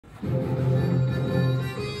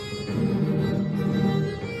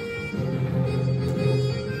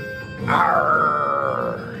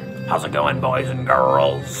Arr! How's it going, boys and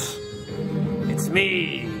girls? It's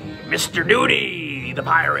me, Mr. Nudie, the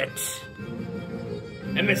pirate.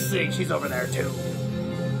 And Miss Sig, she's over there too.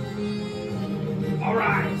 All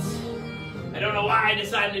right. I don't know why I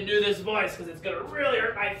decided to do this voice, because it's gonna really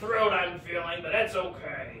hurt my throat, I'm feeling, but that's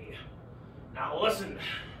okay. Now listen.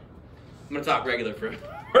 I'm gonna talk regular for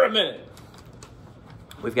a minute.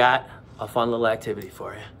 We've got a fun little activity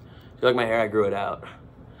for you. You like my hair? I grew it out.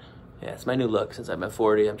 Yeah, it's my new look since I'm at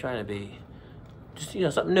 40. I'm trying to be just,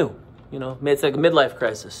 something new. It's like a midlife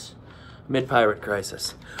crisis. Mid-pirate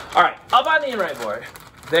crisis. All right, up on the invite board,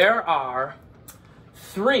 there are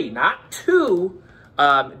 3, not 2,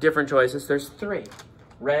 different choices. There's 3.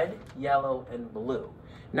 Red, yellow, and blue.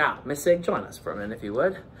 Now, Miss Sig, join us for a minute, if you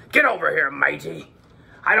would. Get over here, matey.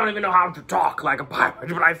 I don't even know how to talk like a pirate,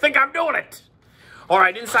 but I think I'm doing it. All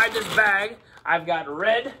right, inside this bag, I've got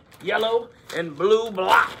red, yellow, and blue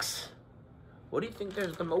blocks. What do you think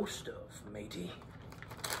there's the most of, matey?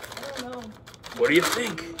 I don't know. What do you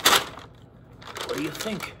think? What do you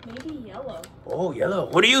think? Maybe yellow. Oh, yellow.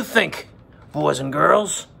 What do you think, boys and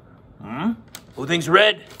girls? Who thinks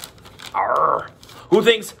red? Arr. Who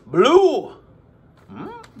thinks blue?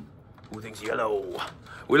 Who thinks yellow?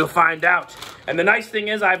 We'll find out. And the nice thing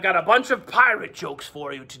is I've got a bunch of pirate jokes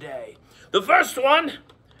for you today. The first one,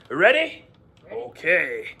 ready?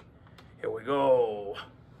 Okay, here we go.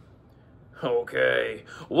 Okay,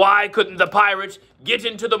 why couldn't the pirates get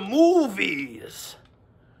into the movies?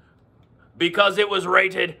 Because it was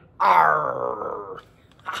rated R.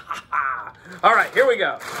 All right, here we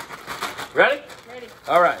go. Ready? Ready.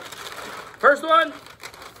 All right. First one,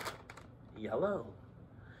 yellow.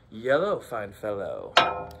 Yellow, fine fellow.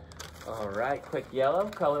 All right, quick yellow,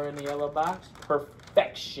 color in the yellow box.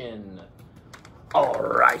 Perfection. All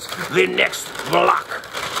right, the next block.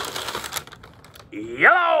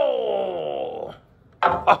 Yellow.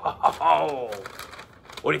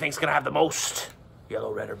 What do you think's gonna have the most?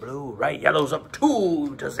 Yellow, red, or blue? Right, yellow's up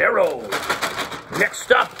 2-0.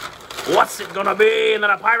 Next up, what's it gonna be? And then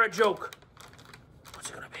a pirate joke. What's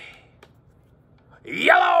it gonna be?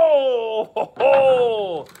 Yellow!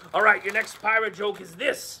 All right, your next pirate joke is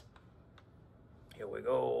this. Here we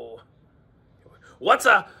go. What's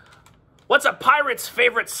a pirate's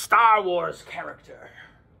favorite Star Wars character?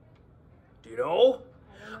 Do you know?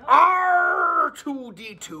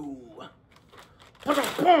 R2-D2.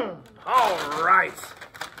 All right.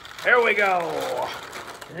 Here we go.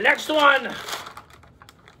 Next one.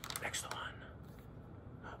 Next one.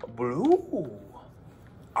 Blue.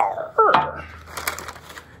 Arr.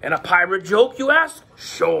 And a pirate joke, you ask?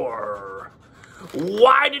 Sure.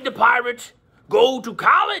 Why did the pirate go to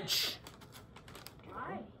college?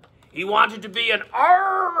 Why? He wanted to be an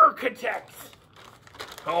architect.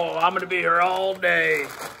 Oh, I'm going to be here all day.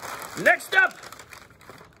 Next up.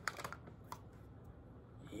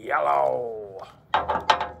 Yellow.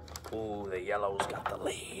 Ooh, the yellow's got the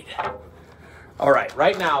lead. All right,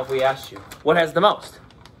 right now, if we asked you, what has the most?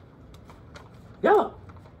 Yellow.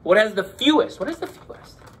 What has the fewest? What is the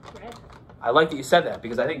fewest? Red. I like that you said that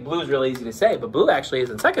because I think blue is really easy to say, but blue actually is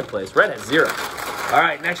in second place. Red has 0. All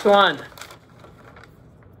right, next one.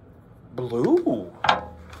 Blue.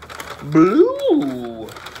 Blue.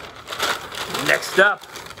 Next up.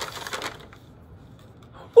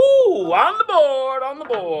 Ooh, on the board, on the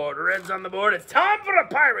board. Red's on the board. It's time for a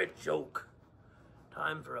pirate joke.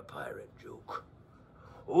 Time for a pirate joke.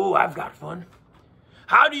 Ooh, I've got fun.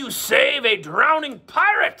 How do you save a drowning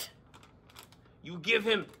pirate? You give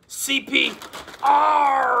him CPR.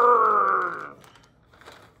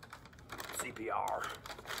 CPR.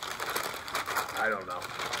 I don't know.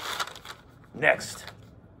 Next.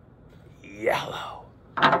 Yellow.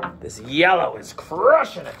 This yellow is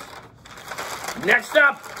crushing it. Next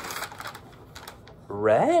up.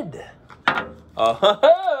 Red.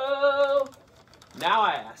 Oh. Now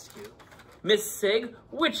I ask you, Miss Sig,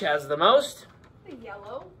 which has the most? The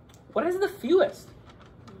yellow. What has the fewest?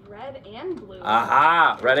 Red and blue.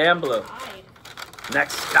 Aha, red and blue. Tied.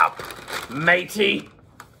 Next up, matey.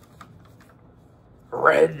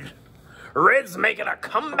 Red. Red's making a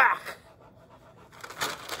comeback.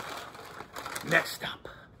 Next up,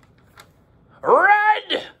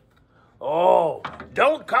 red. Oh,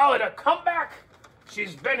 don't call it a comeback.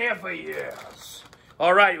 She's been here for years.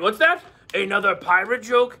 All right, what's that? Another pirate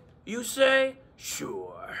joke, you say?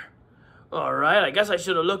 Sure. All right, I guess I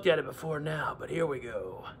should have looked at it before now, but here we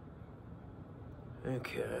go.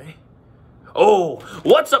 Okay. Oh,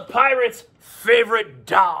 what's a pirate's favorite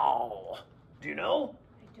doll? Do you know?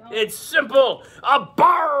 I don't. It's simple. A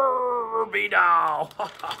Barbie. doll. Oh,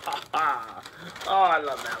 I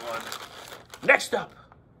love that one. Next up,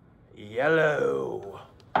 yellow.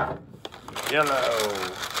 Yellow.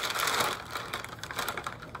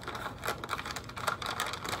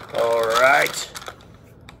 All right.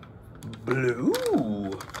 Blue.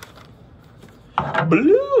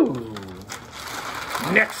 Blue.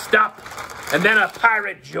 Next up, and then a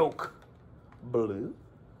pirate joke. Blue.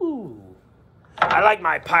 I like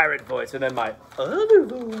my pirate voice, and then my other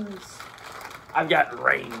voice. I've got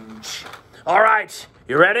range. All right,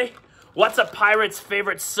 you ready? What's a pirate's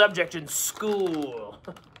favorite subject in school?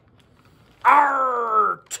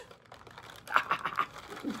 Art.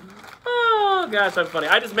 Oh, gosh, that's funny.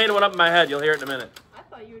 I just made one up in my head. You'll hear it in a minute. I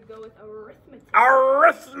thought you would go with arithmetic.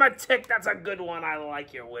 Arithmetic. That's a good one. I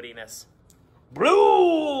like your wittiness.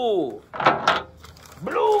 Blue.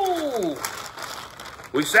 Blue.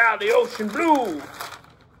 We sailed the ocean blue.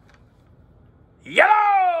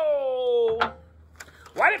 Yellow.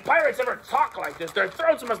 Why did pirates ever talk like this? Their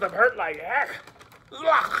throats must have hurt like heck.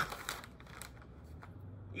 Ugh.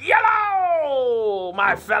 Yellow,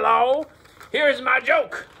 my fellow. Here's my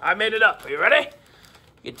joke. I made it up. Are you ready?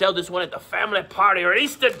 You can tell this one at the family party or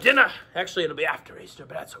Easter dinner. Actually, it'll be after Easter,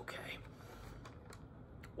 but that's okay.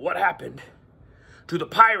 What happened to the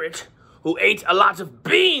pirate who ate a lot of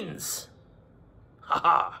beans?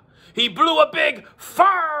 Ha! He blew a big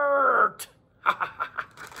fart.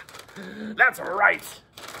 That's right.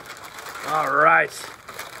 All right.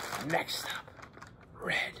 Next up,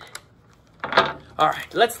 red. All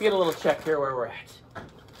right, let's get a little check here where we're at.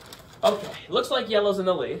 Okay, looks like yellow's in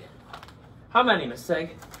the lead. How many, Miss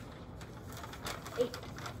Sig? 8.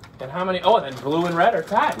 And how many? Oh, and then blue and red are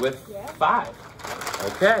tied with 5.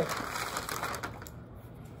 Okay.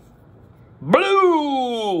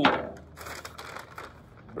 Blue!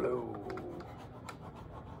 Blue.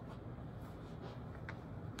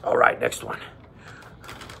 All right, next one.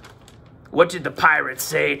 What did the pirate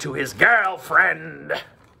say to his girlfriend?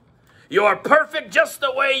 You're perfect just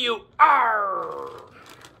the way you are.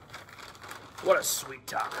 What a sweet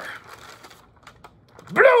talker.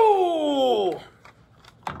 Blue!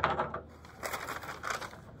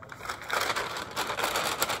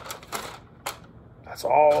 That's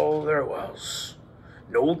all there was.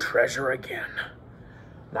 No treasure again.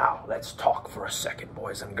 Now, let's talk for a second,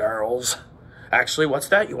 boys and girls. Actually, what's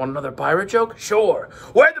that? You want another pirate joke? Sure.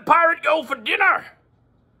 Where'd the pirate go for dinner?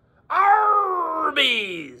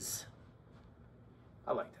 Arby's!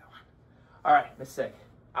 I like that one. All right, Miss Sig,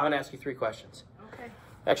 I'm going to ask you 3 questions. Okay.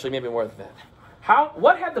 Actually, maybe more than that.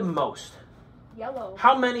 What had the most? Yellow.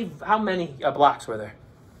 How many blocks were there?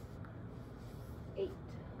 8.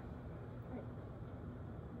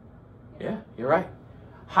 Yeah, you're right.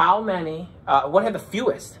 How many, what had the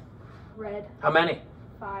fewest? Red. How many?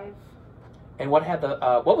 5. And what had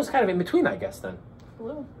the, what was kind of in between, I guess, then?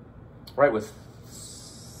 Blue. Right, with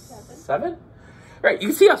 7? Right, you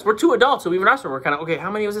can see us, we're 2 adults, so even us, we're kind of, okay,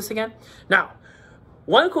 how many was this again? Now,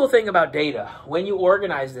 one cool thing about data, when you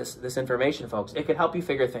organize this information, folks, it can help you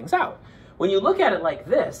figure things out. When you look at it like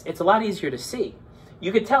this, it's a lot easier to see.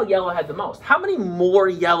 You could tell yellow had the most. How many more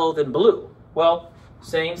yellow than blue? Well,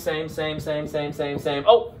 same.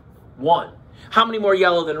 Oh, 1. How many more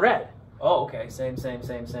yellow than red? Oh, okay, same.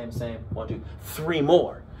 1, 2, 3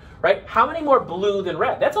 more, right? How many more blue than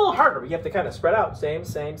red? That's a little harder. You have to kind of spread out. Same.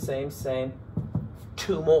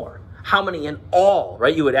 2 more. How many in all,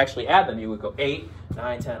 right? You would actually add them. You would go 8,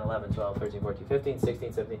 9, 10, 11, 12, 13, 14, 15,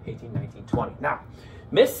 16, 17, 18, 19, 20. Now,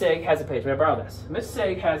 Miss Sig has a page. May I borrow this? Miss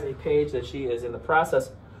Sig has a page that she is in the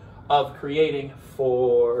process of creating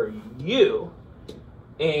for you,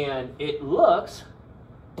 and it looks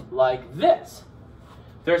like this.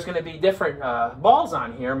 There's going to be different balls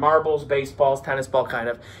on here, marbles, baseballs, tennis ball kind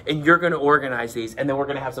of, and you're going to organize these, and then we're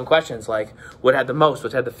going to have some questions like what had the most,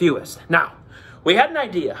 what had the fewest. Now, we had an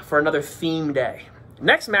idea for another theme day.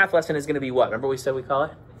 Next math lesson is going to be what? Remember we said we call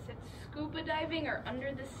it? Is it scuba diving or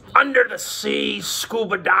under the sea? Under the sea,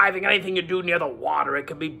 scuba diving, anything you do near the water. It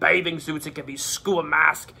could be bathing suits, it could be scuba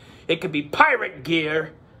mask, it could be pirate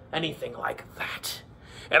gear, anything like that.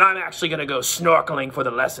 And I'm actually going to go snorkeling for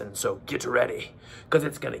the lesson, so get ready, because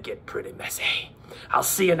it's going to get pretty messy. I'll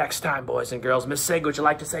see you next time, boys and girls. Miss Sig, would you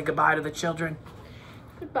like to say goodbye to the children?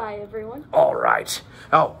 Goodbye, everyone. All right.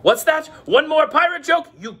 Oh, what's that? One more pirate joke?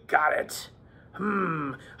 You got it.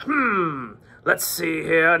 Let's see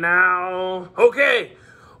here now. Okay.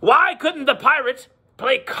 Why couldn't the pirate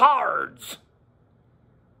play cards?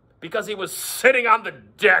 Because he was sitting on the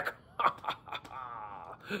deck.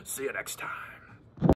 See you next time.